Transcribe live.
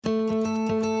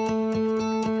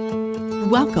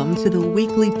Welcome to the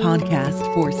weekly podcast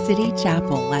for City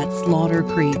Chapel at Slaughter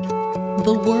Creek,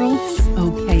 the world's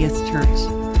okayest church,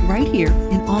 right here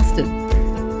in Austin.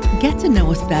 Get to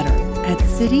know us better at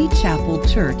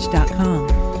citychapelchurch.com.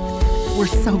 We're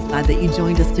so glad that you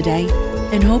joined us today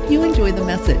and hope you enjoy the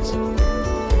message.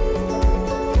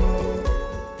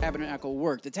 Tabernacle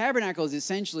work. The tabernacle is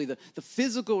essentially the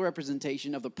physical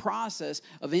representation of the process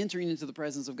of entering into the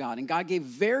presence of God. And God gave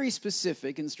very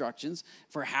specific instructions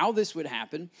for how this would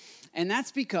happen. And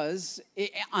that's because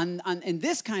in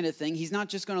this kind of thing, he's not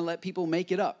just going to let people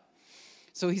make it up.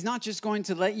 So he's not just going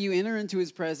to let you enter into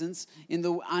his presence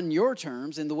on your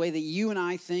terms, in the way that you and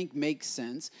I think makes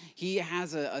sense. He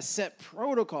has a set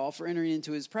protocol for entering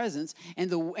into his presence, and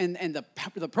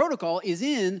the protocol is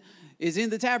in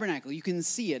the tabernacle. You can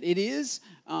see it. It is,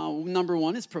 number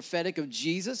one, it's prophetic of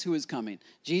Jesus who is coming.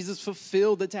 Jesus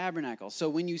fulfilled the tabernacle. So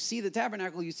when you see the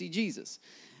tabernacle, you see Jesus.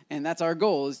 And that's our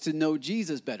goal, is to know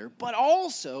Jesus better. But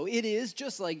also, it is,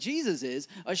 just like Jesus is,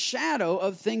 a shadow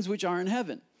of things which are in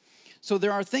heaven. So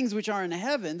there are things which are in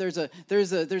heaven. There's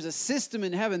a system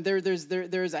in heaven.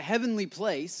 There's a heavenly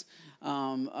place.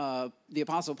 The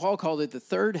Apostle Paul called it the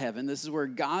third heaven. This is where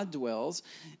God dwells.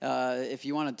 If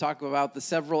you want to talk about the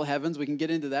several heavens, we can get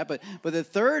into that. But the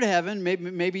third heaven,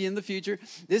 maybe in the future,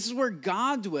 this is where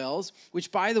God dwells,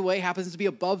 which, by the way, happens to be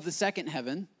above the second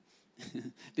heaven.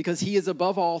 Because he is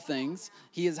above all things.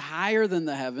 He is higher than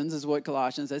the heavens, is what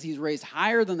Colossians says. He's raised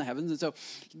higher than the heavens. And so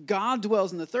God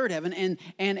dwells in the third heaven, and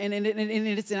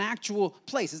it's an actual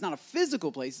place. It's not a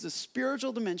physical place. It's a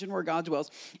spiritual dimension where God dwells.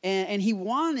 And he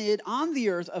wanted on the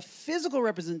earth a physical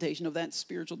representation of that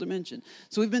spiritual dimension.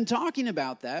 So we've been talking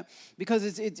about that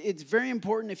because it's very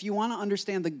important. If you want to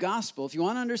understand the gospel, if you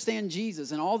want to understand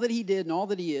Jesus and all that he did and all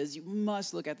that he is, you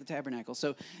must look at the tabernacle.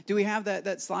 So do we have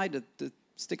that slide to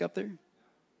stick up there?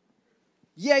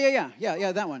 Yeah,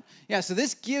 that one. Yeah, so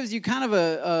this gives you kind of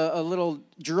a little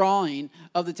drawing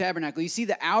of the tabernacle. You see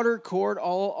the outer court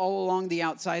all along the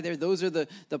outside there. Those are the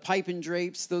pipe and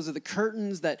drapes. Those are the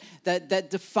curtains that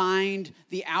defined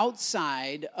the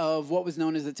outside of what was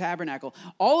known as the tabernacle.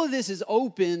 All of this is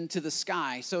open to the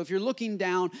sky. So if you're looking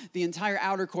down, the entire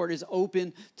outer court is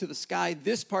open to the sky.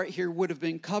 This part here would have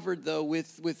been covered, though,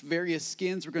 with various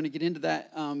skins. We're going to get into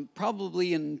that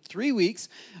probably in 3 weeks.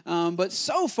 But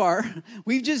so far,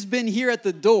 we've just been here at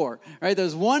the door, right?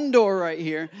 There's one door right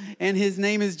here, and his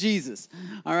name is Jesus,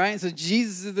 all right? So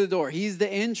Jesus is the door. He's the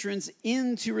entrance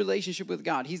into relationship with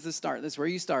God. He's the start. That's where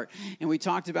you start, and we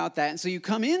talked about that. And so you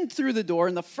come in through the door,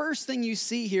 and the first thing you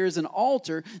see here is an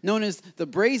altar known as the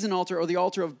brazen altar, or the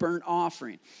altar of burnt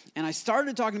offering. And I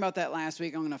started talking about that last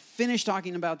week. I'm going to finish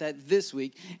talking about that this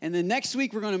week, and then next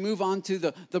week we're going to move on to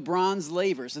the bronze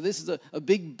laver. So this is a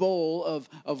big bowl of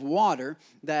water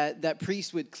that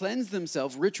priests would cleanse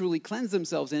themselves, ritually cleanse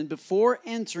themselves in before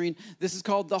entering. This is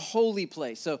called the holy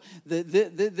place. So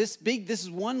this is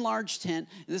one large tent,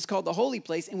 and this is called the holy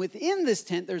place. And within this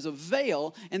tent, there's a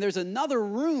veil, and there's another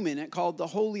room in it called the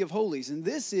Holy of Holies. And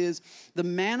this is the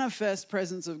manifest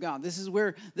presence of God. This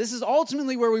is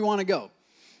ultimately where we want to go.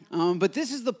 But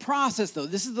this is the process, though.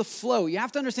 This is the flow. You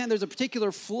have to understand there's a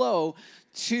particular flow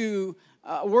to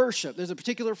worship. There's a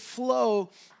particular flow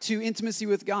to intimacy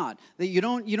with God that you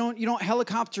don't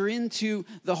helicopter into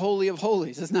the Holy of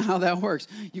Holies. That's not how that works.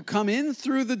 You come in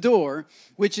through the door,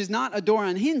 which is not a door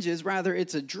on hinges, rather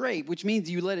it's a drape, which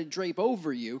means you let it drape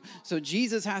over you. So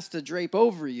Jesus has to drape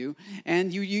over you,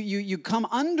 and you come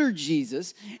under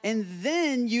Jesus, and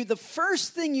then the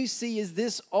first thing you see is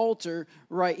this altar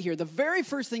right here. The very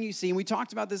first thing you see, and we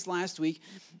talked about this last week,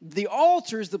 the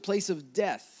altar is the place of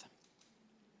death.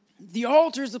 The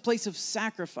altar is the place of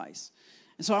sacrifice.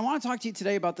 And so I want to talk to you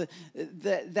today about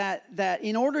that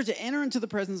in order to enter into the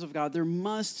presence of God, there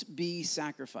must be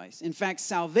sacrifice. In fact,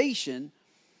 salvation,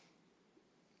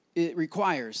 it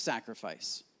requires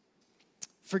sacrifice.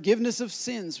 Forgiveness of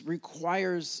sins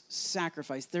requires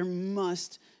sacrifice. There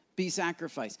must be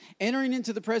sacrifice. Entering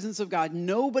into the presence of God,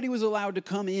 nobody was allowed to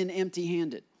come in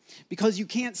empty-handed. Because you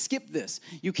can't skip this.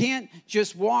 You can't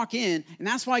just walk in. And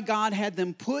that's why God had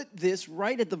them put this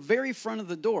right at the very front of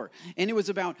the door. And it was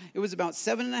about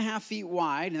 7.5 feet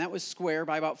wide, and that was square,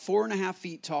 by about 4.5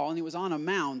 feet tall, and it was on a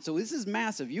mound. So this is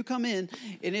massive. You come in,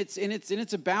 and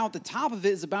it's about, the top of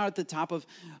it is about at the top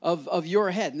of your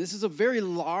head. And this is a very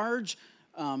large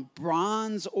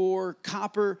bronze or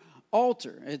copper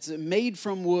altar. It's made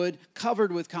from wood,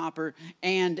 covered with copper,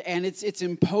 and it's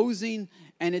imposing,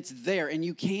 and it's there, and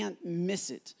you can't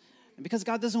miss it. Because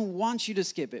God doesn't want you to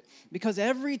skip it. Because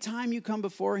every time you come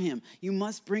before him, you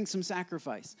must bring some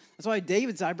sacrifice. That's why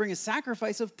David said, I bring a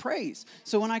sacrifice of praise.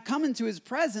 So when I come into his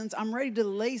presence, I'm ready to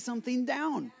lay something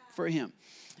down for him.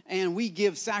 and we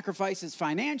give sacrifices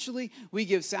financially. We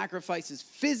give sacrifices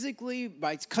physically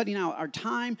by cutting out our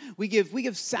time. We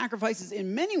give sacrifices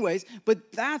in many ways,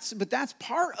 but that's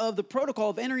part of the protocol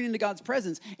of entering into God's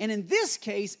presence. And in this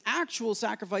case, actual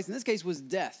sacrifice in this case was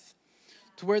death,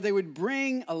 to where they would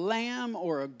bring a lamb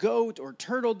or a goat or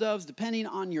turtle doves, depending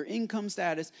on your income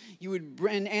status. You would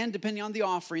bring, and depending on the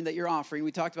offering that you're offering.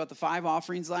 We talked about the 5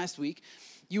 offerings last week.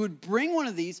 You would bring one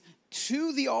of these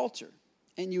to the altar,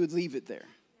 and you would leave it there.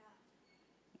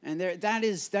 And that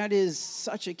is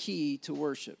such a key to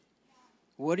worship.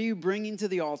 What are you bringing to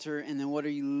the altar, and then what are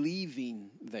you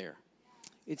leaving there?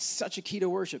 It's such a key to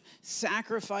worship.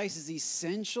 Sacrifice is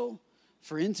essential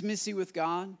for intimacy with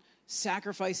God.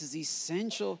 Sacrifice is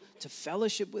essential to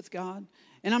fellowship with God.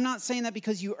 And I'm not saying that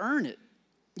because you earn it.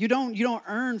 You don't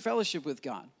earn fellowship with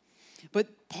God. But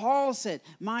Paul said,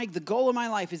 the goal of my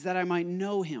life is that I might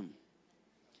know him.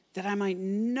 That I might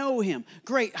know him.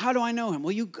 Great, how do I know him?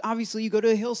 Well, you go to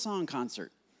a Hillsong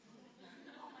concert.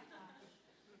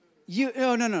 You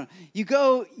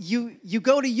go to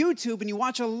YouTube and you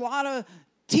watch a lot of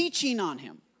teaching on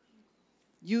him.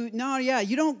 You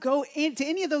don't go into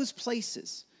any of those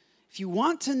places. If you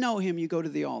want to know him, you go to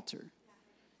the altar.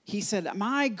 He said,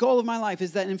 my goal of my life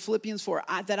is that in Philippians 4,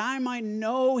 that I might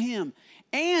know him.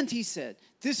 And he said,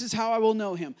 this is how I will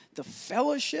know him, the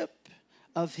fellowship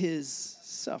of his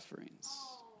sufferings.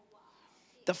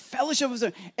 The fellowship of his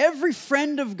sufferings. Every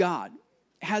friend of God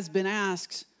has been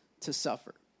asked to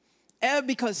suffer.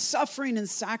 Because suffering and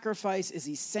sacrifice is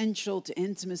essential to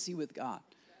intimacy with God.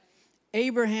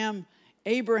 Abraham,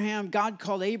 God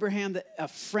called Abraham a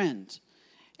friend.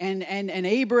 And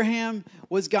Abraham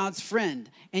was God's friend.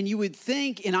 And you would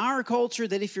think in our culture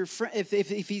that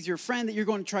if he's your friend, that you're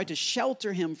going to try to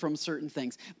shelter him from certain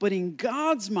things. But in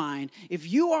God's mind, if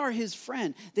you are his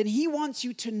friend, then he wants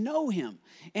you to know him.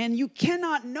 And you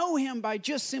cannot know him by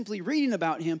just simply reading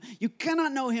about him. You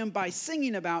cannot know him by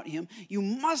singing about him. You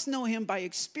must know him by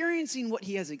experiencing what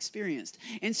he has experienced.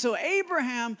 And so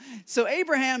Abraham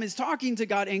is talking to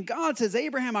God, and God says,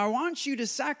 Abraham, I want you to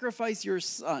sacrifice your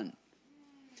son.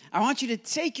 I want you to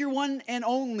take your one and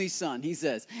only son, he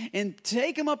says, and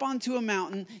take him up onto a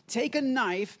mountain, take a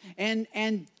knife,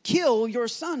 and kill your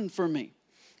son for me.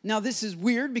 Now, this is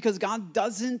weird because God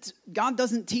doesn't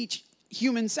teach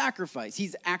human sacrifice.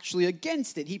 He's actually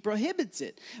against it. He prohibits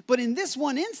it. But in this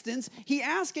one instance, he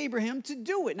asked Abraham to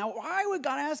do it. Now, why would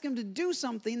God ask him to do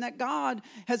something that God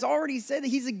has already said that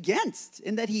he's against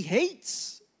and that he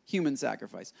hates human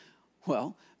sacrifice?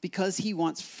 Well, because he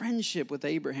wants friendship with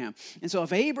Abraham. And so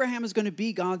if Abraham is going to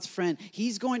be God's friend,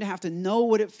 he's going to have to know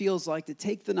what it feels like to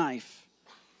take the knife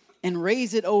and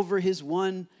raise it over his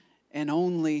one and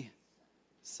only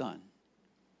son.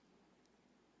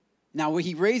 Now, when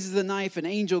he raises the knife, an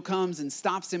angel comes and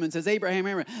stops him and says,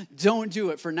 Abraham, don't do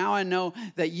it, for now I know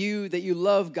that you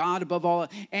love God above all.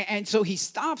 And so he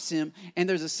stops him, and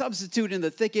there's a substitute in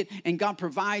the thicket, and God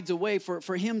provides a way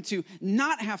for him to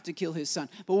not have to kill his son.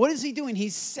 But what is he doing?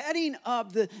 He's setting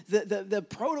up the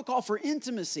protocol for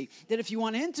intimacy, that if you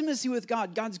want intimacy with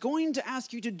God, God's going to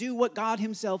ask you to do what God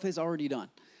himself has already done.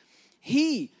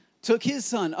 He took his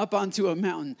son up onto a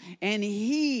mountain, and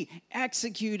he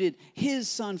executed his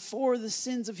son for the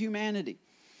sins of humanity.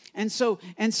 And so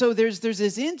there's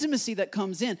this intimacy that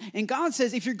comes in. And God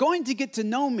says, if you're going to get to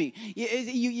know me,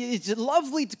 it's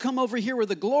lovely to come over here where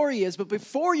the glory is, but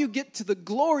before you get to the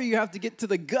glory, you have to get to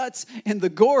the guts and the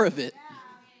gore of it.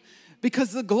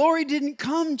 Because the glory didn't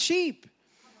come cheap.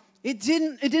 It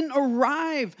didn't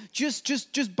arrive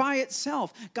just by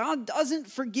itself. God doesn't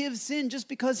forgive sin just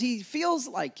because he feels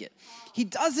like it. He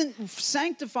doesn't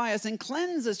sanctify us and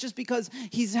cleanse us just because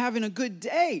he's having a good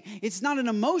day. It's not an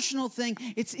emotional thing.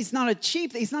 It's not a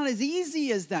cheap thing. It's not as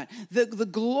easy as that. The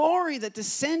glory that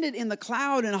descended in the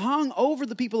cloud and hung over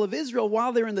the people of Israel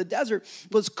while they were in the desert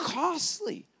was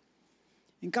costly.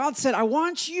 And God said, I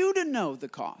want you to know the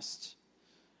cost.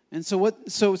 And so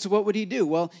what would he do?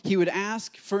 Well, he would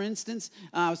ask, for instance,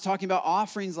 I was talking about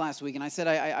offerings last week, and I said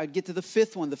I'd get to the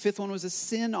fifth one. The fifth one was a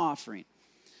sin offering.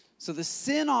 So the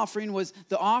sin offering was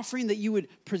the offering that you would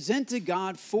present to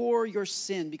God for your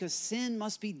sin, because sin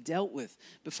must be dealt with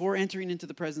before entering into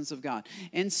the presence of God.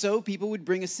 And so people would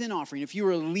bring a sin offering. If you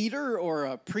were a leader or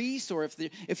a priest, or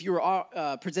if you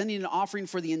were presenting an offering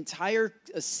for the entire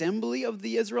assembly of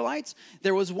the Israelites,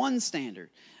 there was one standard.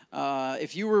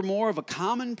 If you were more of a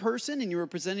common person and you were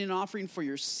presenting an offering for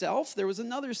yourself, there was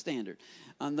another standard.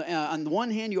 On the one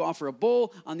hand, you offer a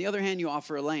bull. On the other hand, you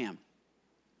offer a lamb.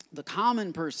 The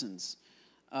common person's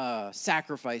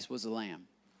sacrifice was a lamb.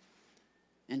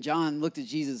 And John looked at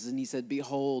Jesus and he said,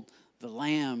 behold, the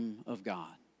Lamb of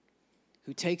God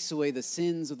who takes away the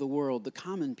sins of the world, the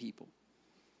common people.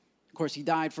 Of course, he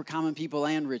died for common people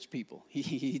and rich people.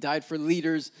 He died for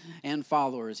leaders and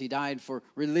followers. He died for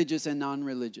religious and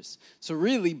non-religious. So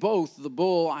really, both the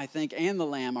bull, I think, and the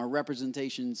lamb are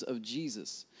representations of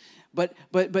Jesus. But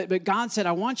God said,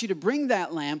 I want you to bring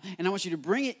that lamb, and I want you to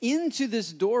bring it into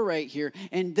this door right here,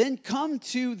 and then come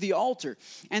to the altar.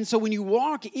 And so when you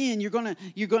walk in, you're gonna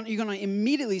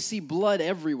immediately see blood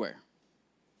everywhere.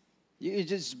 It's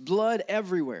just blood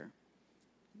everywhere.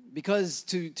 Because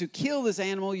to kill this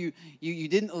animal, you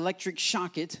didn't electric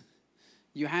shock it.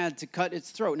 You had to cut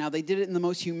its throat. Now they did it in the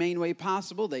most humane way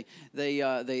possible.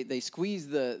 They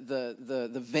squeezed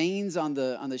the veins on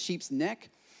the sheep's neck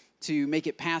to make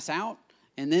it pass out,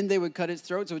 and then they would cut its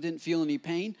throat so it didn't feel any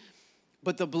pain.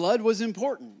 But the blood was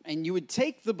important, and you would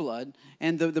take the blood,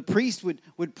 and the priest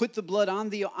would put the blood on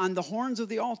the horns of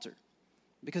the altar.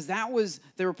 Because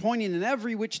they were pointing in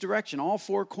every which direction, all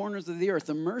four corners of the earth.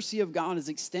 The mercy of God is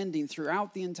extending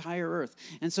throughout the entire earth.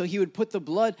 And so he would put the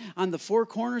blood on the four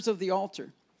corners of the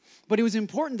altar. But it was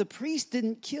important, the priest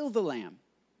didn't kill the lamb.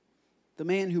 The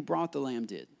man who brought the lamb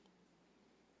did.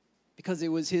 Because it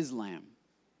was his lamb.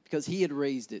 Because he had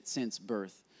raised it since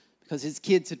birth. Because his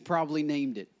kids had probably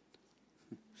named it.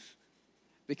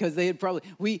 Because they had probably,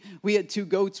 we had two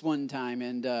goats one time,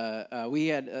 and we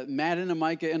had Madden,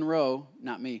 Micah, and Ro,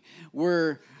 not me,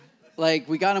 we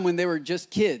got them when they were just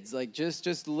kids, like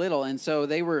just little, and so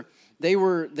they were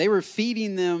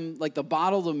feeding them like the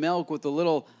bottle of milk with a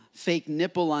little fake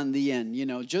nipple on the end,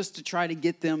 just to try to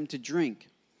get them to drink.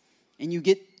 And you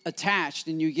get attached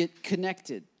and you get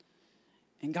connected.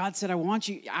 And God said, I want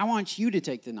you to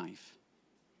take the knife.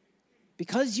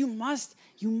 Because you must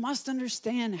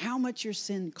understand how much your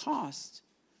sin costs.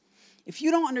 If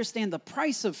you don't understand the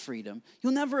price of freedom,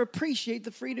 you'll never appreciate the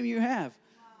freedom you have.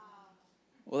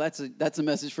 Well, that's a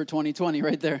message for 2020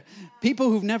 right there. People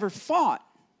who have never fought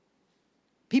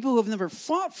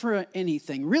for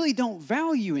anything really don't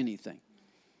value anything.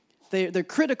 They're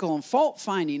critical and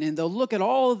fault-finding, and they'll look at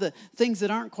all of the things that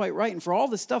aren't quite right. And for all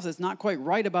the stuff that's not quite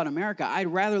right about America, I'd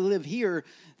rather live here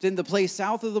than the place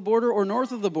south of the border or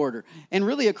north of the border. And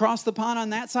really across the pond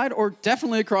on that side, or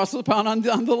definitely across the pond on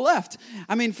the left.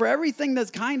 I mean, for everything that's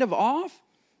kind of off,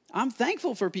 I'm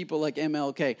thankful for people like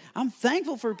MLK. I'm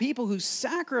thankful for people who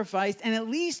sacrificed and at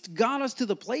least got us to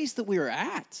the place that we are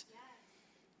at.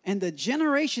 And the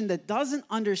generation that doesn't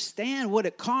understand what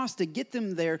it costs to get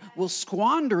them there will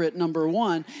squander it, number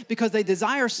one, because they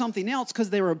desire something else, because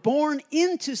they were born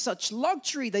into such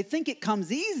luxury. They think it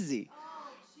comes easy.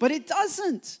 But it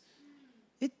doesn't.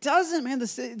 It doesn't, man.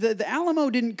 The Alamo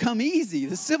didn't come easy.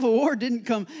 The Civil War didn't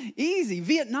come easy.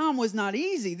 Vietnam was not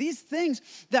easy. These things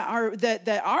that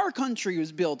our country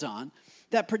was built on,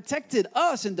 that protected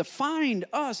us and defined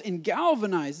us and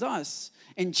galvanized us,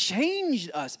 and changed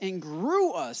us and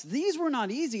grew us. These were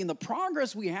not easy, and the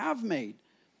progress we have made,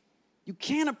 you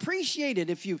can't appreciate it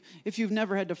if you've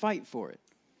never had to fight for it.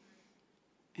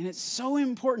 And it's so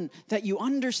important that you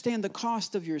understand the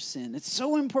cost of your sin. It's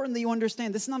so important that you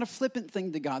understand this is not a flippant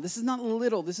thing to God. This is not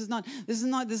little. This is not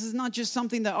just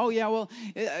something that,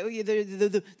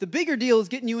 the bigger deal is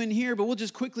getting you in here, but we'll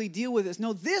just quickly deal with this.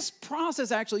 No, this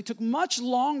process actually took much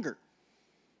longer.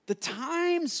 The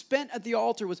time spent at the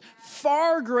altar was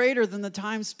far greater than the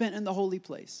time spent in the holy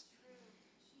place.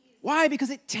 Why? Because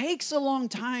it takes a long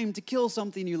time to kill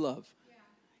something you love.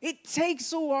 It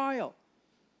takes a while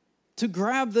to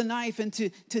grab the knife and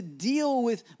to deal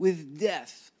with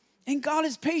death. And God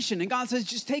is patient. And God says,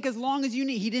 just take as long as you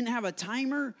need. He didn't have a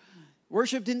timer.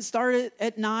 Worship didn't start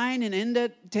at 9 and end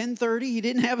at 10:30. He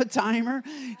didn't have a timer.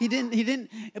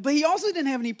 But he also didn't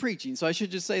have any preaching. So I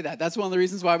should just say that. That's one of the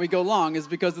reasons why we go long, is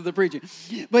because of the preaching.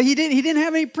 But he didn't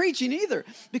have any preaching either,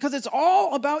 because it's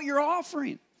all about your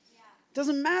offering. It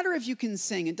doesn't matter if you can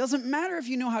sing. It doesn't matter if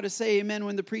you know how to say amen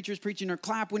when the preacher's preaching or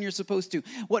clap when you're supposed to.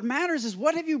 What matters is,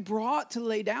 what have you brought to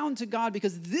lay down to God?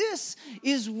 Because this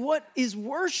is what is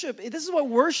worship. This is what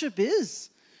worship is.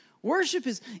 Worship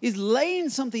is laying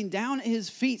something down at his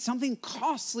feet, something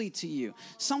costly to you,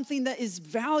 something that is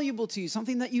valuable to you,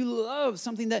 something that you love,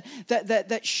 something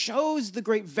that shows the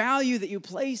great value that you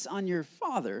place on your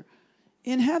Father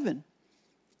in heaven.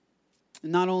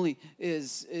 And not only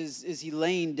is he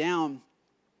laying down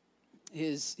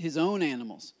his own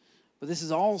animals, but this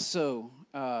is also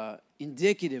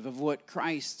indicative of what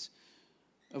Christ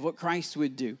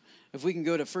would do. If we can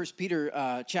go to 1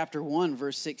 Peter chapter 1,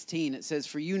 verse 16, it says,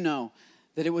 "For you know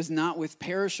that it was not with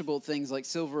perishable things like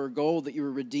silver or gold that you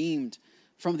were redeemed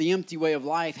from the empty way of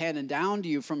life handed down to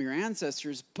you from your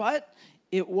ancestors, but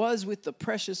it was with the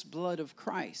precious blood of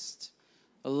Christ,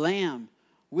 a lamb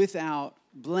without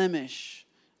blemish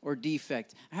or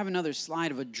defect. I have another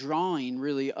slide of a drawing,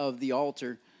 really, of the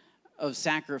altar of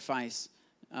sacrifice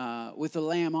with the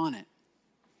lamb on it.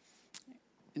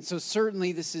 And so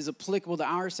certainly this is applicable to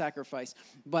our sacrifice.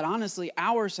 But honestly,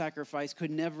 our sacrifice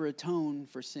could never atone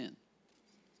for sin.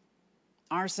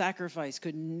 Our sacrifice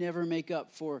could never make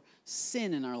up for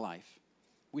sin in our life.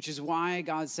 Which is why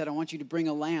God said, I want you to bring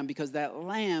a lamb, because that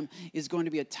lamb is going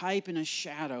to be a type and a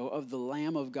shadow of the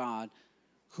Lamb of God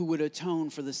who would atone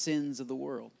for the sins of the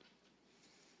world.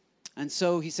 And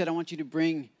so he said, I want you to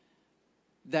bring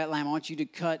that lamb. I want you to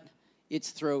cut its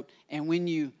throat. And when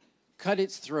you cut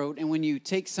its throat and when you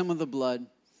take some of the blood,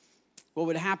 what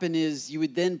would happen is you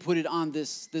would then put it on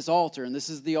this altar. And this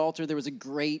is the altar. There was a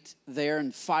grate there,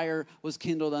 and fire was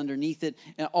kindled underneath it.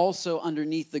 And also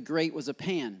underneath the grate was a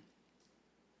pan.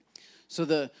 So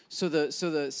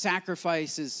the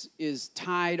sacrifice is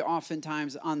tied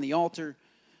oftentimes on the altar,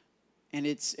 and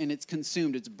it's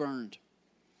consumed, it's burned.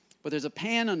 But there's a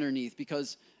pan underneath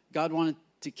because God wanted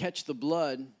to catch the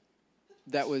blood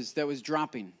that was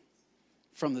dropping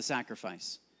from the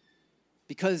sacrifice.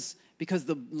 Because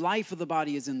the life of the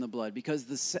body is in the blood, because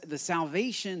the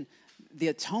salvation, the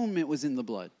atonement was in the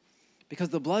blood, because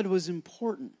the blood was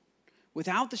important.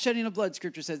 Without the shedding of blood,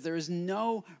 Scripture says, there is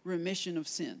no remission of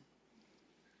sin.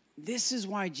 This is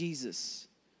why Jesus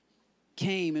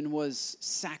came and was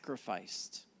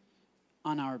sacrificed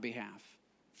on our behalf.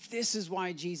 This is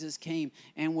why Jesus came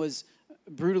and was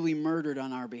brutally murdered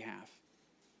on our behalf.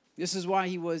 This is why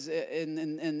he was, in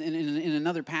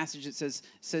another passage it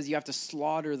says you have to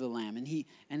slaughter the lamb. And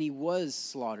he was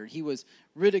slaughtered. He was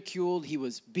ridiculed. He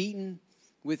was beaten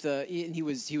and he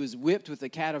was whipped with a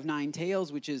cat of nine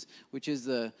tails, which is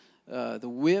the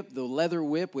whip, the leather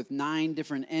whip with 9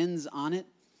 different ends on it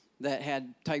that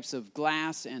had types of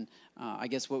glass and I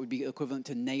guess what would be equivalent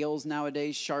to nails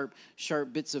nowadays, sharp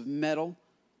bits of metal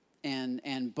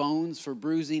and bones for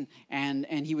bruising. And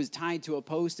he was tied to a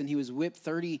post, and he was whipped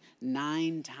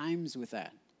 39 times with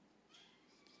that.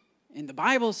 And the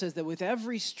Bible says that with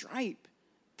every stripe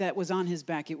that was on his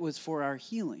back, it was for our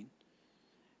healing.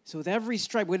 So with every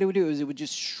stripe, what it would do is it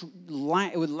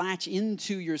would latch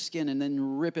into your skin and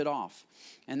then rip it off.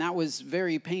 And that was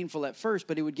very painful at first,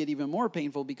 but it would get even more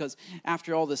painful because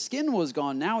after all the skin was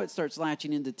gone, now it starts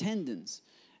latching into tendons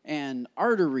and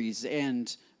arteries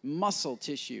and muscle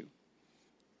tissue.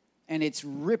 And it's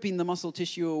ripping the muscle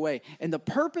tissue away. And the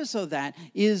purpose of that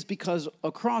is because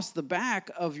across the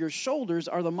back of your shoulders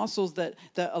are the muscles that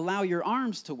allow your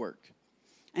arms to work.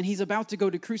 And he's about to go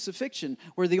to crucifixion,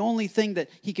 where the only thing that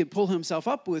he could pull himself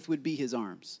up with would be his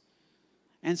arms.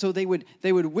 And so they would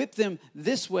whip them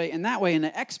this way and that way in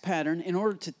an X pattern in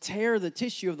order to tear the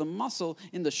tissue of the muscle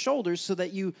in the shoulders so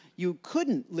that you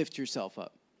couldn't lift yourself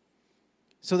up.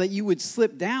 So that you would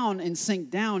slip down and sink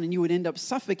down and you would end up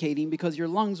suffocating because your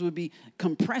lungs would be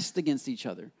compressed against each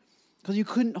other. Because you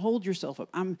couldn't hold yourself up.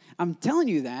 I'm telling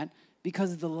you that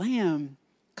because the lamb,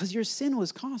 because your sin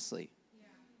was costly.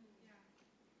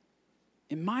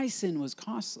 And my sin was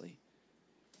costly.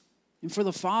 And for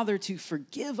the Father to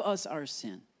forgive us our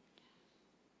sin,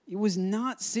 it was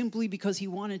not simply because he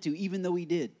wanted to, even though he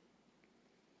did.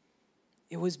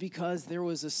 It was because there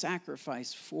was a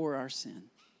sacrifice for our sin.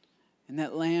 And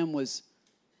that lamb was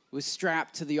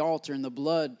strapped to the altar, and the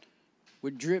blood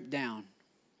would drip down.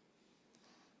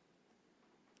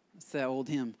 That's that old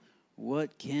hymn.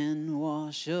 What can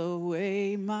wash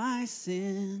away my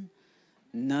sin?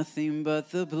 Nothing but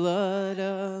the blood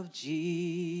of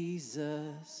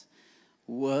Jesus.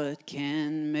 What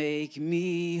can make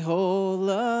me whole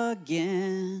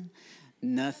again?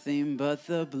 Nothing but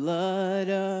the blood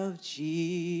of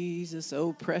Jesus.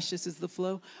 Oh, precious is the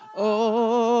flow.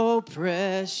 Oh,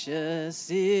 precious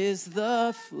is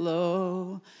the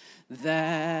flow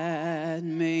that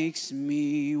makes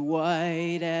me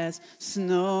white as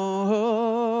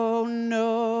snow.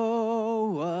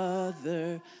 No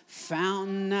other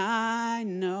fountain I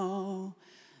know,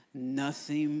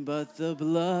 nothing but the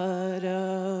blood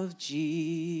of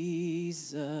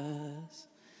Jesus.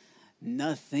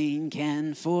 Nothing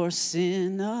can for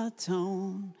sin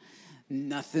atone,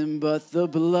 nothing but the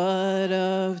blood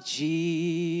of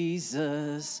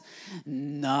Jesus.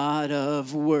 Not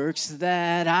of works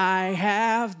that I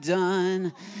have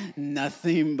done,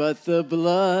 nothing but the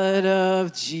blood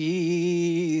of Jesus.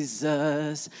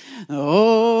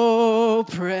 Oh,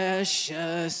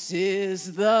 precious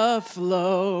is the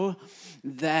flow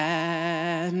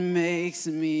that makes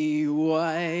me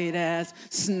white as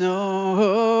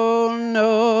snow.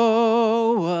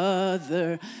 No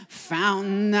other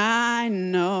fountain I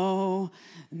know,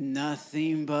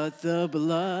 nothing but the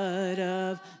blood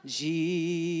of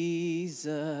Jesus.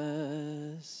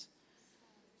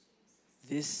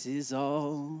 This is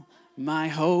all my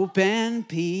hope and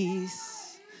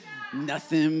peace.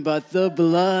 Nothing but the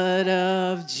blood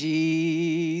of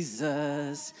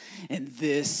Jesus. And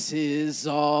this is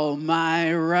all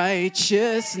my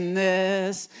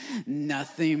righteousness.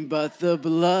 Nothing but the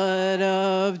blood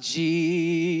of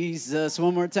Jesus.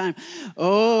 One more time.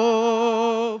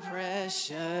 Oh,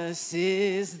 precious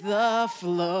is the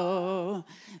flow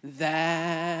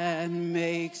that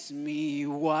makes me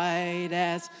white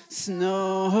as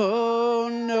snow.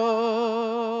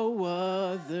 No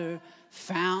other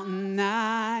fountain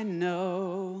I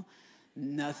know,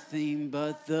 nothing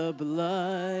but the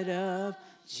blood of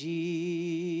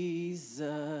Jesus.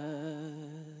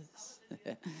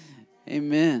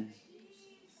 Amen.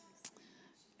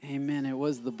 Amen. It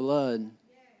was the blood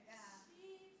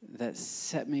that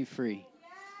set me free.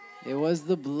 It was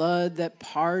the blood that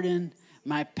pardoned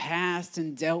my past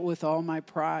and dealt with all my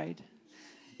pride.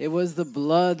 It was the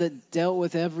blood that dealt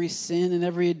with every sin and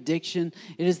every addiction.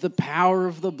 It is the power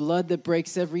of the blood that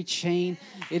breaks every chain.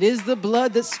 It is the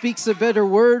blood that speaks a better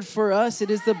word for us. It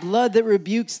is the blood that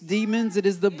rebukes demons. It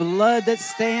is the blood that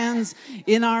stands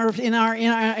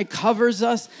it covers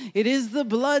us. It is the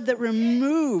blood that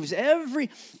removes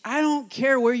I don't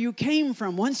care where you came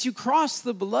from. Once you cross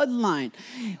the bloodline,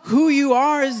 who you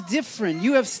are is different.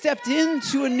 You have stepped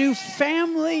into a new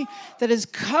family that is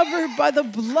covered by the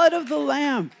blood of the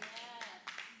Lamb.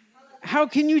 How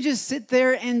can you just sit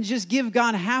there and just give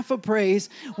God half a praise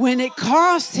when it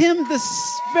cost him the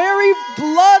very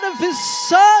blood of his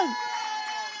son?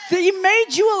 That he made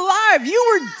you alive. You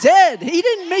were dead. He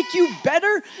didn't make you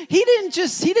better. He didn't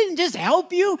just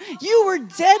help you. You were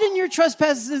dead in your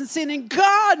trespasses and sin, and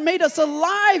God made us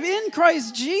alive in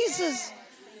Christ Jesus.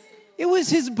 It was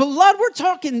his blood. We're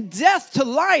talking death to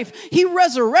life. He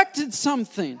resurrected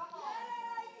something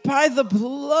by the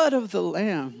blood of the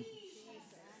Lamb.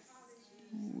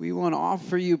 We want to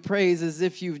offer you praise as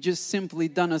if you've just simply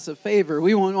done us a favor.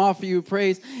 We want to offer you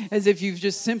praise as if you've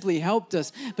just simply helped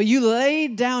us. But you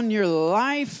laid down your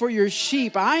life for your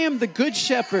sheep. I am the good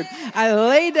shepherd. I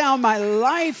lay down my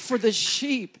life for the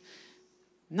sheep.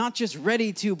 Not just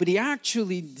ready to, but he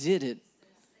actually did it.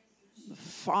 The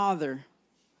Father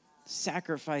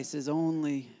sacrificed his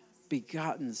only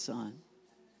begotten Son.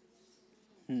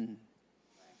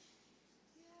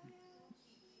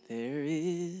 There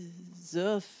is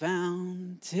a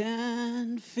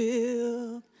fountain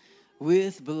filled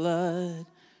with blood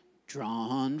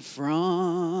drawn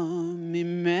from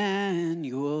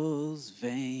Emmanuel's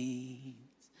veins,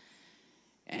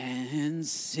 and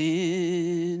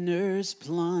sinners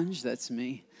plunge, that's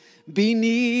me,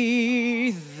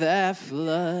 beneath that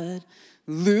flood,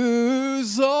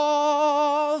 lose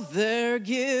all their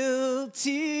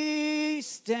guilty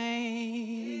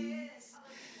stains.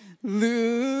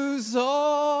 Lose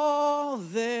all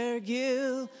their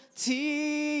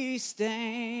guilty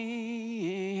stains.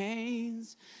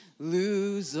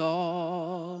 Lose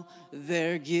all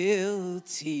their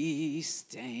guilty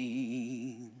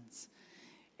stains.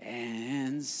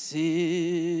 And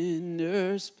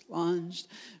sinners plunged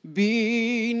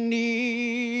beneath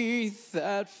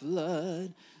that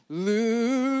flood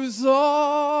lose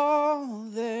all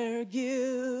their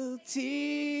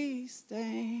guilty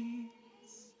stains.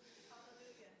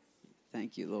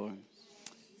 Thank you, Lord.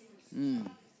 The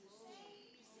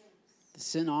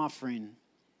sin offering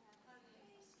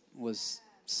was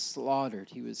slaughtered.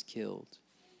 He was killed.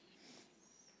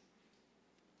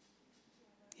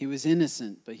 He was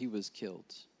innocent, but he was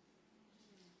killed.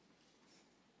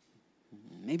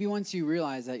 Maybe once you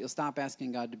realize that, you'll stop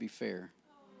asking God to be fair.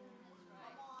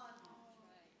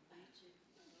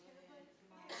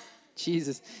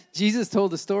 Jesus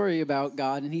told a story about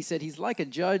God, and he said he's like a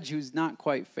judge who's not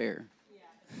quite fair.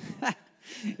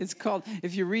 It's called,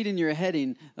 if you read in your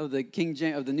heading of the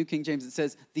New King James, it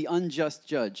says the unjust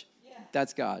judge.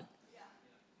 That's God.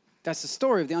 That's the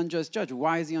story of the unjust judge.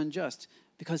 Why is he unjust?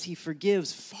 Because he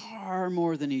forgives far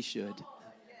more than he should.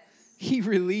 He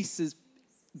releases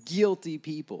guilty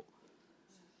people.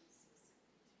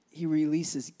 He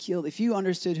releases guilt. If you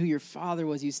understood who your father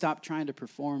was, you'd stop trying to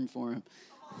perform for him.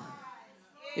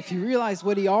 If you realized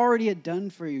what he already had done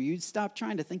for you, you'd stop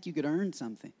trying to think you could earn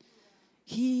something.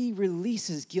 He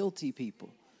releases guilty people.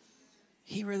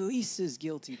 He releases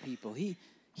guilty people. He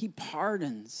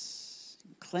pardons,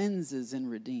 cleanses,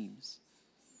 and redeems.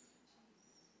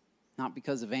 Not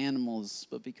because of animals,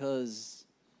 but because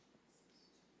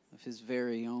of his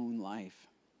very own life.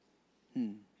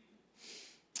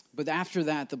 But after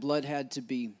that, the blood had to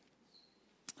be,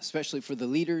 especially for the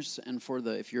leaders and for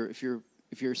the if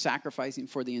you're sacrificing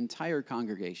for the entire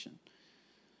congregation,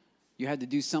 you had to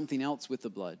do something else with the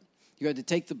blood. You had to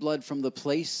take the blood from the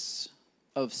place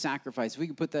of sacrifice. If we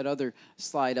could put that other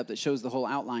slide up that shows the whole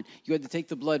outline. You had to take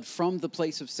the blood from the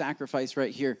place of sacrifice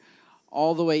right here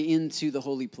all the way into the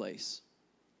holy place.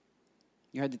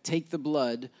 You had to take the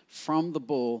blood from the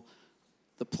bull,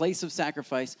 the place of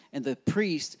sacrifice, and the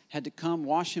priest had to come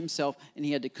wash himself, and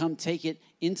he had to come take it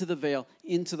into the veil,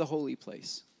 into the holy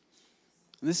place.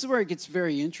 And this is where it gets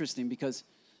very interesting, because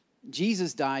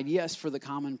Jesus died, yes, for the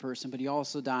common person, but he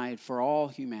also died for all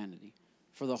humanity,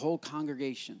 for the whole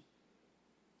congregation.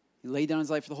 He laid down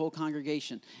his life for the whole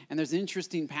congregation. And there's an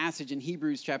interesting passage in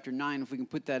Hebrews chapter 9, if we can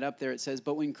put that up there. It says,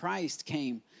 but when Christ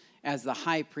came as the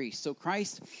high priest. So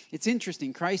Christ, it's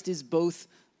interesting, Christ is both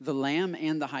the lamb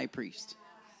and the high priest.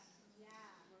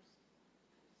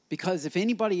 Because if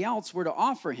anybody else were to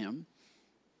offer him,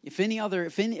 if any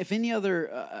other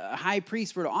high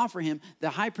priest were to offer him, the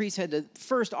high priest had to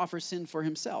first offer sin for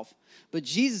himself. But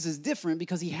Jesus is different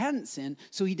because he hadn't sinned,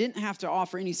 so he didn't have to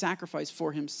offer any sacrifice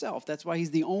for himself. That's why he's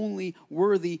the only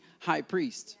worthy high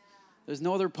priest. There's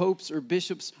no other popes or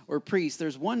bishops or priests.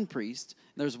 There's one priest,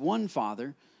 there's one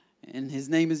Father, and his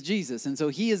name is Jesus. And so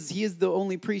he is the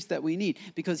only priest that we need,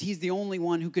 because he's the only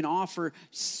one who can offer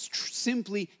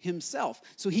simply himself.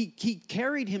 So he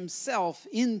carried himself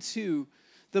into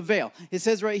the veil. It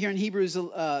says right here in Hebrews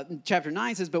chapter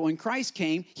 9, says, but when Christ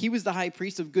came, he was the high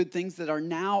priest of good things that are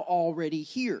now already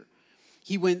here.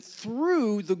 He went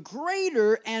through the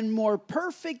greater and more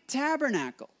perfect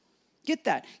tabernacle. Get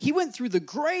that. He went through the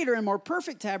greater and more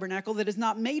perfect tabernacle that is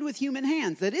not made with human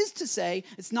hands. That is to say,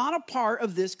 it's not a part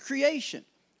of this creation.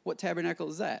 What tabernacle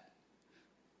is that?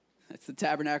 That's the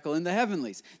tabernacle in the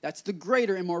heavenlies. That's the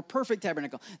greater and more perfect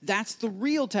tabernacle. That's the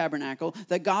real tabernacle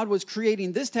that God was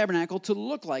creating this tabernacle to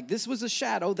look like. This was a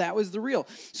shadow. That was the real.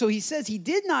 So he says he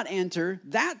did not enter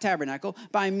that tabernacle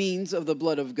by means of the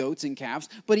blood of goats and calves,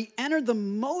 but he entered the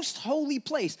most holy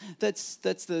place. That's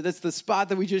the spot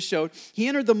that we just showed. He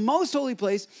entered the most holy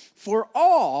place for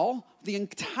all, the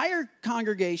entire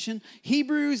congregation,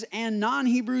 Hebrews and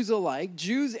non-Hebrews alike,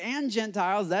 Jews and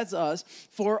Gentiles, that's us,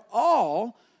 for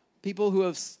all people who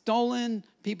have stolen,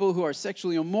 people who are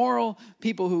sexually immoral,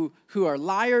 people who are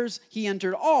liars. He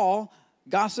entered all.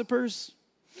 Gossipers.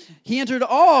 He entered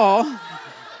all.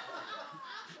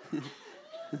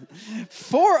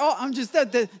 For all. I'm just,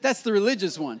 that's the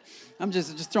religious one. I'm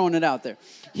just throwing it out there.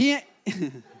 He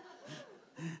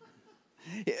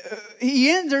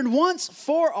entered once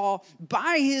for all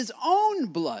by his own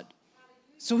blood.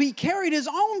 So he carried his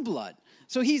own blood.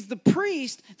 So he's the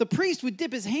priest. The priest would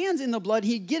dip his hands in the blood.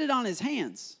 He'd get it on his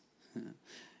hands.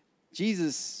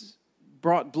 Jesus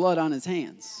brought blood on his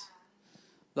hands.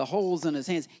 The holes in his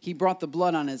hands. He brought the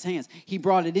blood on his hands. He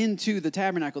brought it into the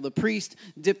tabernacle. The priest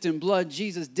dipped in blood.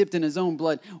 Jesus dipped in his own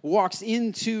blood. Walks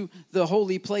into the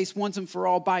holy place once and for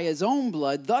all by his own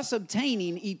blood, thus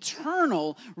obtaining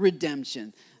eternal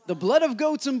redemption. The blood of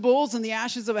goats and bulls and the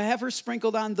ashes of a heifer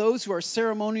sprinkled on those who are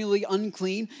ceremonially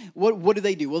unclean. What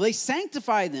do? Well, they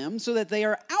sanctify them so that they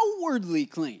are outwardly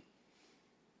clean.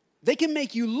 They can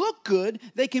make you look good.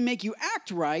 They can make you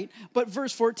act right. But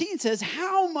verse 14 says,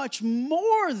 how much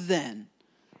more then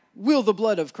will the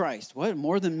blood of Christ? What,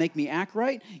 more than make me act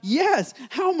right? Yes.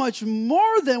 How much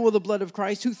more then will the blood of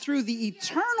Christ, who through the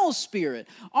eternal Spirit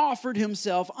offered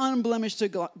himself unblemished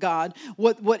to God,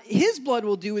 what his blood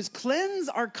will do is cleanse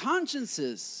our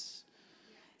consciences.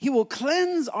 He will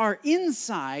cleanse our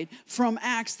inside from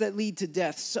acts that lead to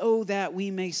death so that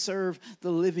we may serve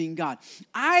the living God.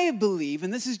 I believe,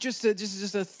 and this is just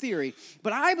a theory,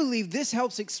 but I believe this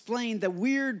helps explain the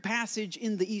weird passage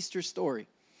in the Easter story.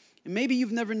 And maybe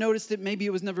you've never noticed it. Maybe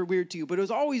it was never weird to you, but it was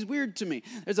always weird to me.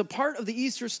 There's a part of the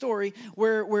Easter story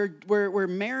where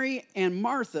Mary and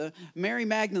Martha, Mary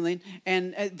Magdalene,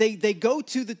 and they go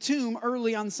to the tomb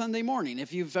early on Sunday morning.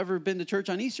 If you've ever been to church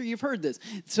on Easter, you've heard this.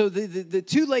 So the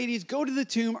two ladies go to the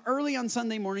tomb early on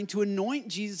Sunday morning to anoint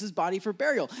Jesus' body for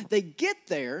burial. They get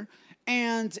there,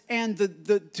 and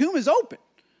the tomb is open.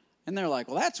 And they're like,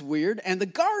 well, that's weird. And the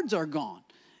guards are gone.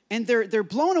 And they're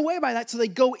blown away by that, so they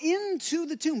go into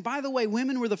the tomb. By the way,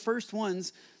 women were the first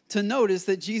ones to notice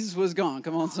that Jesus was gone.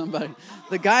 Come on, somebody.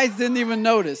 The guys didn't even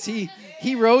notice. He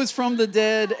rose from the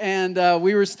dead, and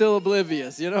we were still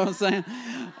oblivious. You know what I'm saying?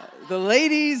 The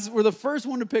ladies were the first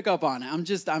one to pick up on it. I'm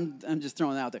just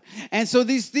throwing it out there. And so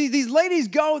these ladies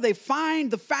go. They find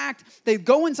the fact. They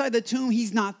go inside the tomb.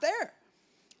 He's not there.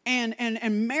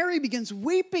 And Mary begins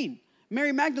weeping.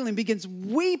 Mary Magdalene begins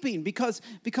weeping because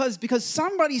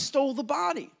somebody stole the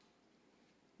body.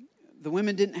 The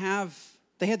women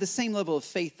they had the same level of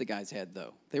faith the guys had,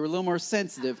 though. They were a little more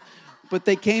sensitive, but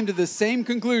they came to the same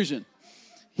conclusion.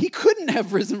 He couldn't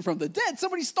have risen from the dead.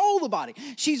 Somebody stole the body.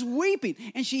 She's weeping,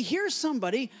 and she hears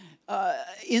somebody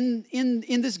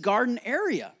in this garden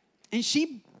area. And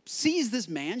she sees this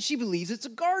man. She believes it's a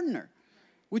gardener,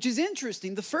 which is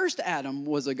interesting. The first Adam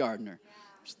was a gardener.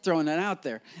 Just throwing that out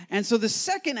there. And so the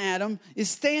second Adam is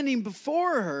standing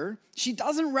before her. She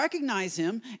doesn't recognize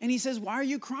him. And he says, why are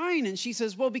you crying? And she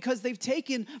says, well, because they've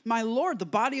taken my Lord, the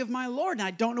body of my Lord, and I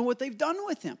don't know what they've done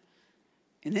with him.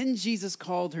 And then Jesus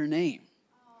called her name.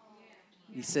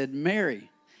 He said, Mary.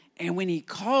 And when he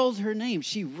called her name,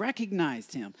 she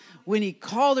recognized him. When he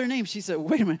called her name, she said,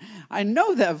 wait a minute, I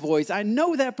know that voice. I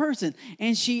know that person.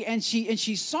 And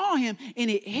she saw him,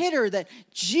 and it hit her that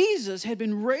Jesus had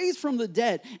been raised from the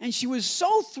dead. And she was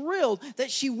so thrilled that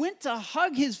she went to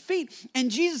hug his feet. And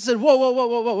Jesus said, whoa, whoa, whoa,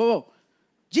 whoa, whoa, whoa.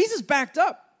 Jesus backed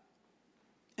up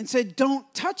and said,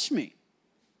 don't touch me.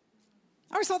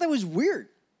 I always thought that was weird.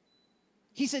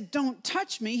 He said, don't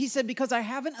touch me. He said, because I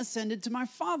haven't ascended to my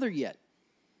Father yet.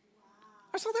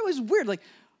 I thought that was weird. Like,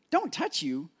 don't touch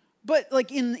you. But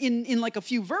like in like a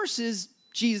few verses,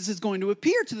 Jesus is going to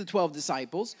appear to the 12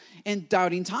 disciples, and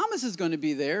doubting Thomas is going to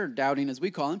be there, doubting as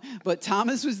we call him, but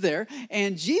Thomas was there,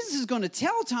 and Jesus is going to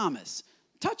tell Thomas,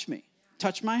 touch me,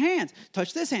 touch my hands,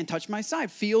 touch this hand, touch my side,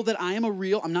 feel that I'm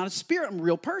not a spirit, I'm a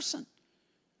real person.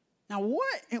 Now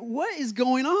what is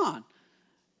going on?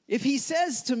 If he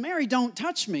says to Mary, don't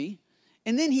touch me,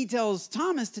 and then he tells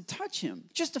Thomas to touch him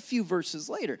just a few verses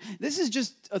later. This is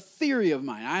just a theory of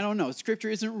mine. I don't know. Scripture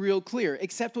isn't real clear,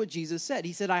 except what Jesus said.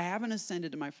 He said, I haven't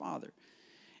ascended to my Father.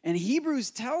 And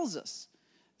Hebrews tells us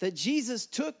that Jesus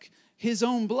took his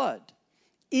own blood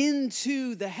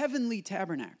into the heavenly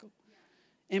tabernacle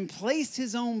and placed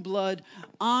his own blood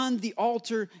on the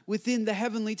altar within the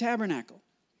heavenly tabernacle.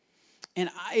 And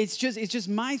it's just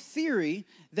my theory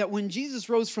that when Jesus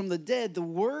rose from the dead, the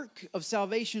work of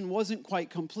salvation wasn't quite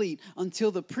complete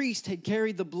until the priest had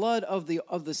carried the blood of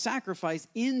the sacrifice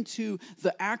into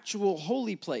the actual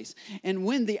holy place. And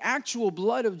when the actual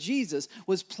blood of Jesus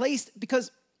was placed, because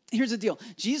here's the deal,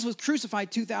 Jesus was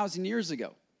crucified 2,000 years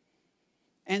ago.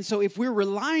 And so if we're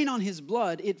relying on his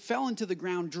blood, it fell into the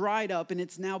ground, dried up, and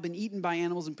it's now been eaten by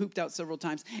animals and pooped out several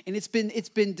times. And it's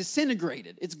been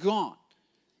disintegrated. It's gone.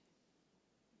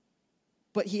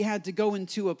 But he had to go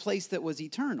into a place that was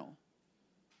eternal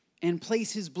and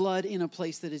place his blood in a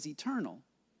place that is eternal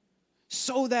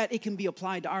so that it can be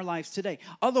applied to our lives today.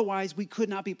 Otherwise, we could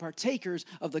not be partakers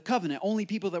of the covenant, only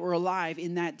people that were alive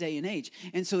in that day and age.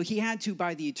 And so he had to,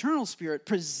 by the eternal Spirit,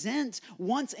 present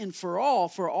once and for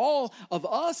all of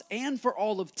us and for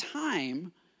all of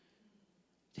time,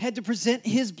 had to present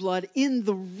his blood in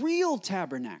the real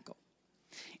tabernacle.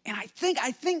 And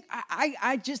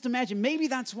I just imagine maybe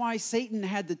that's why Satan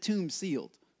had the tomb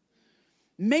sealed.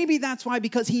 Maybe that's why,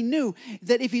 because he knew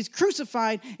that if he's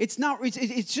crucified, it's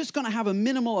just going to have a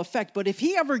minimal effect. But if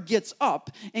he ever gets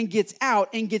up and gets out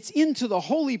and gets into the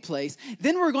holy place,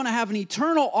 then we're going to have an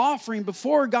eternal offering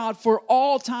before God for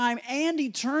all time and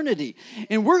eternity.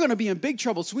 And we're going to be in big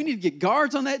trouble. So we need to get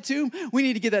guards on that tomb. We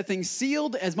need to get that thing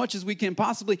sealed as much as we can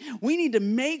possibly. We need to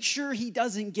make sure he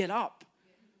doesn't get up.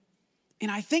 And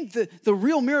I think the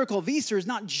real miracle of Easter is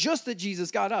not just that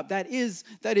Jesus got up. That is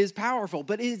powerful.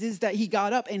 But it is that he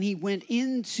got up and he went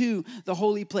into the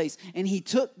holy place. And he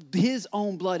took his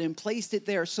own blood and placed it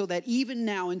there so that even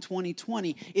now in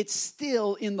 2020, it's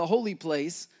still in the holy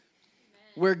place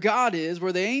where God is,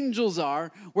 where the angels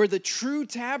are, where the true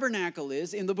tabernacle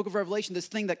is in the book of Revelation, this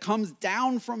thing that comes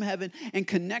down from heaven and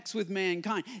connects with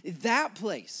mankind. That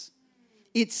place,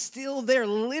 it's still there,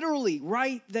 literally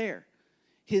right there.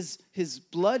 His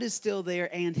blood is still there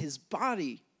and his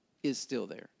body is still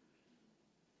there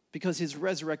because his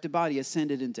resurrected body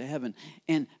ascended into heaven.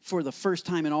 And for the first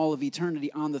time in all of eternity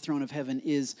on the throne of heaven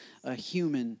is a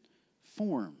human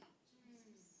form.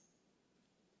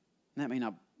 And that may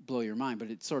not blow your mind,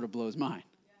 but it sort of blows mine.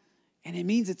 And it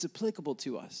means it's applicable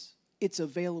to us. It's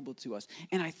available to us.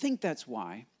 And I think that's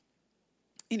why,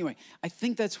 the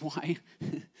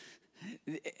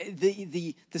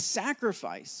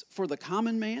sacrifice for the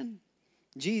common man,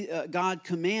 God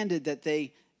commanded that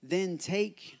they then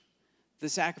take the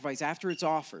sacrifice after it's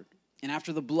offered and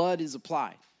after the blood is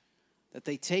applied, that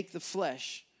they take the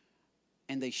flesh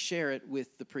and they share it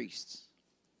with the priests.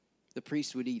 The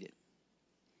priest would eat it.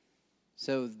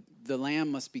 So the lamb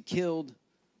must be killed,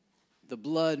 the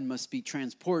blood must be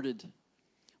transported,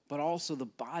 but also the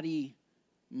body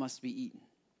must be eaten.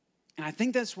 And I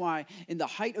think that's why in the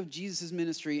height of Jesus'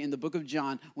 ministry in the book of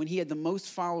John, when he had the most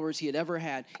followers he had ever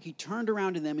had, he turned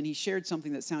around to them and he shared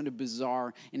something that sounded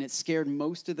bizarre and it scared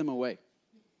most of them away.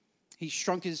 He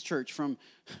shrunk his church from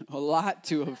a lot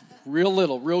to a real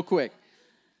little, real quick.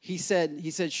 He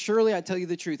said, surely I tell you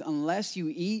the truth, unless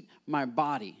you eat my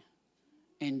body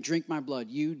and drink my blood,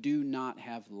 you do not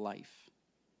have life.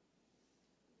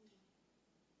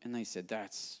 And they said,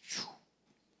 that's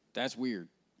weird.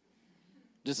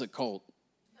 This is a cult.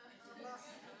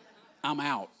 I'm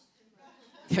out.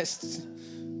 Yes,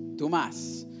 do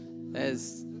más.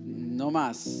 There's no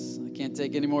más. I can't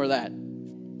take any more of that.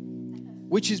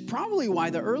 Which is probably why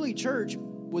the early church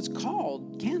was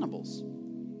called cannibals.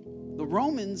 The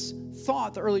Romans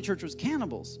thought the early church was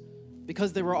cannibals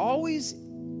because they were always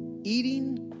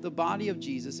eating the body of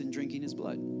Jesus and drinking his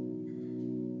blood.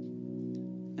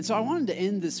 And so I wanted to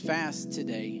end this fast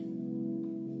today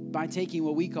by taking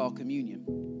what we call communion.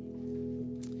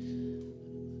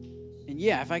 And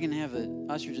yeah, if I can have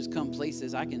an usher just come place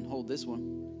this, I can hold this one.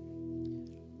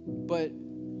 But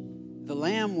the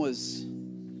lamb was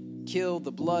killed,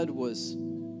 the blood was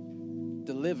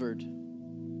delivered,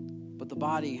 but the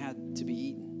body had to be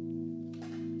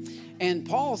eaten. And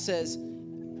Paul says,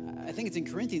 I think it's in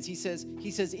Corinthians, he says,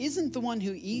 isn't the one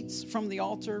who eats from the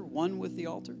altar one with the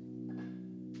altar?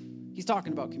 He's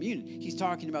talking about communion. He's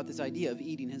talking about this idea of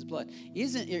eating his blood.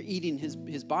 Isn't it eating his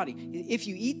body? If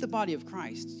you eat the body of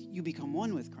Christ, you become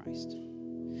one with Christ.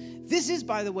 This is,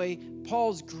 by the way,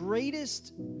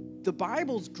 the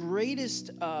Bible's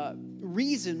greatest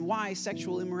reason why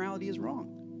sexual immorality is wrong.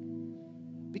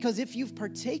 Because if you've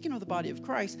partaken of the body of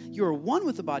Christ, you're one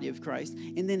with the body of Christ.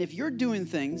 And then if you're doing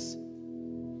things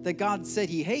that God said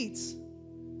he hates,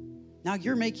 now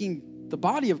you're making the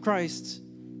body of Christ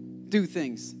do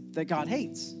things that God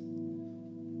hates.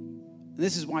 And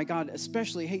this is why God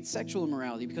especially hates sexual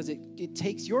immorality, because it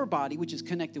takes your body, which is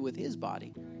connected with his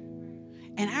body.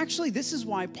 And actually, this is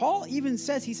why Paul even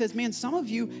says, he says, man, some of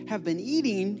you have been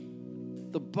eating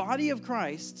the body of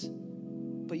Christ,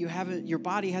 but your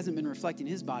body hasn't been reflecting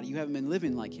his body. You haven't been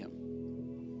living like him.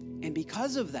 And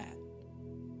because of that,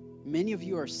 many of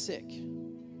you are sick.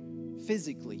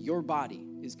 Physically, your body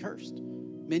is cursed.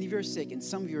 Many of you are sick, and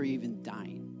some of you are even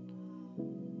dying.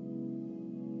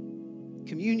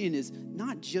 Communion is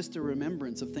not just a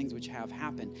remembrance of things which have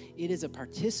happened. It is a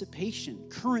participation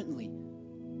currently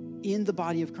in the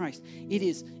body of Christ. It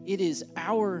is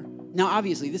our, now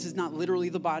obviously this is not literally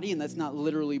the body, and that's not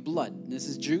literally blood. This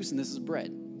is juice and this is bread.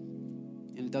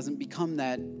 And it doesn't become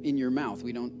that in your mouth.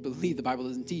 We don't believe, the Bible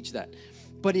doesn't teach that.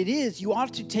 But it is, you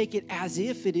ought to take it as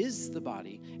if it is the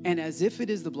body and as if it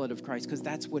is the blood of Christ, because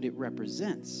that's what it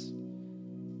represents.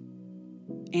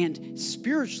 And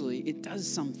spiritually, it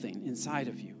does something inside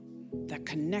of you that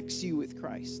connects you with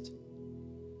Christ.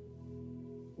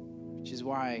 Which is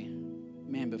why,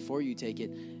 man, before you take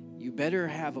it, you better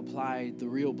have applied the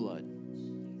real blood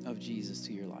of Jesus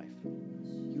to your life.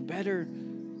 You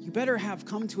better have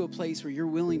come to a place where you're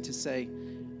willing to say,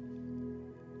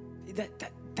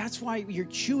 that's why you're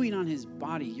chewing on his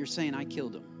body. You're saying, I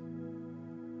killed him.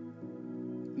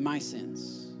 My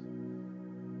sins.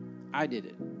 I did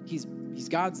it. He's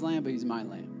God's lamb, but he's my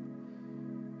lamb.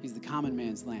 He's the common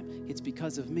man's lamb. It's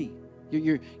because of me.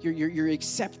 You're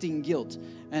accepting guilt.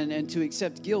 And to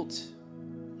accept guilt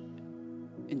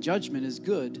and judgment is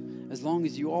good as long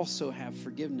as you also have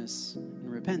forgiveness and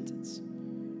repentance.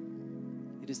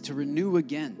 It is to renew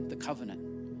again the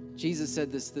covenant. Jesus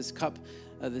said this cup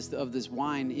of this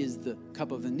wine is the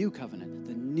cup of the new covenant,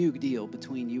 the new deal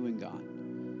between you and God.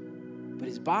 But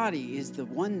his body is the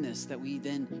oneness that we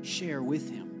then share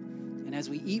with him. And as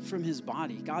we eat from his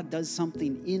body, God does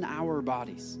something in our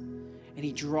bodies. And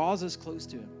he draws us close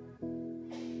to him.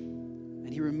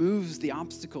 And he removes the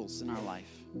obstacles in our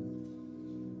life.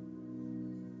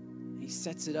 He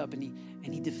sets it up and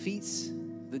he defeats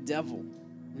the devil.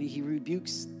 And he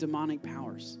rebukes demonic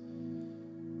powers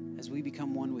as we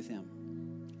become one with him.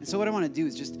 And so what I want to do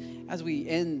is just, as we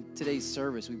end today's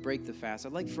service, we break the fast,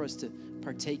 I'd like for us to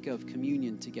partake of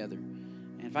communion together.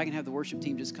 And if I can have the worship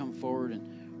team just come forward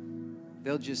and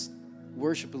they'll just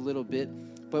worship a little bit.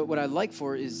 But what I'd like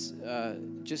for is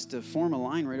just to form a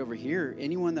line right over here.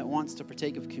 Anyone that wants to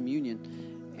partake of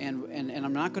communion, and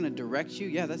I'm not going to direct you.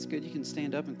 Yeah, that's good. You can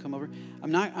stand up and come over.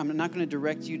 I'm not going to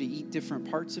direct you to eat different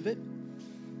parts of it.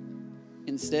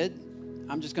 Instead,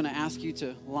 I'm just going to ask you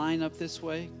to line up this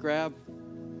way, grab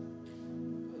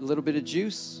a little bit of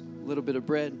juice, a little bit of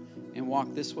bread, and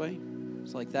walk this way,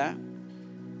 just like that.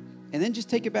 And then just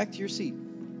take it back to your seat.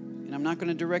 And I'm not going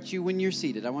to direct you when you're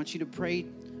seated. I want you to pray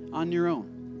on your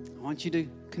own. I want you to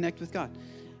connect with God.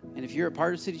 And if you're a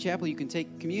part of City Chapel, you can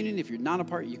take communion. If you're not a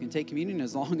part, you can take communion.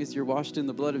 As long as you're washed in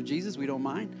the blood of Jesus, we don't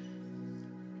mind.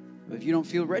 But if you don't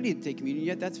feel ready to take communion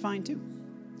yet, that's fine too.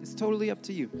 It's totally up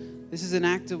to you. This is an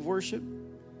act of worship.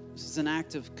 This is an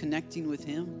act of connecting with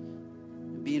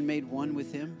him, being made one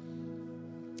with him.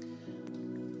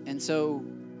 And so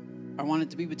I want it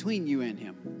to be between you and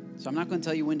him. So I'm not going to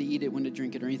tell you when to eat it, when to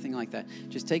drink it, or anything like that.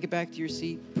 Just take it back to your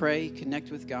seat, pray,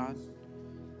 connect with God,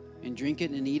 and drink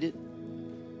it and eat it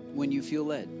when you feel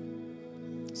led.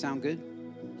 Sound good?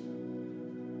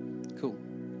 Cool.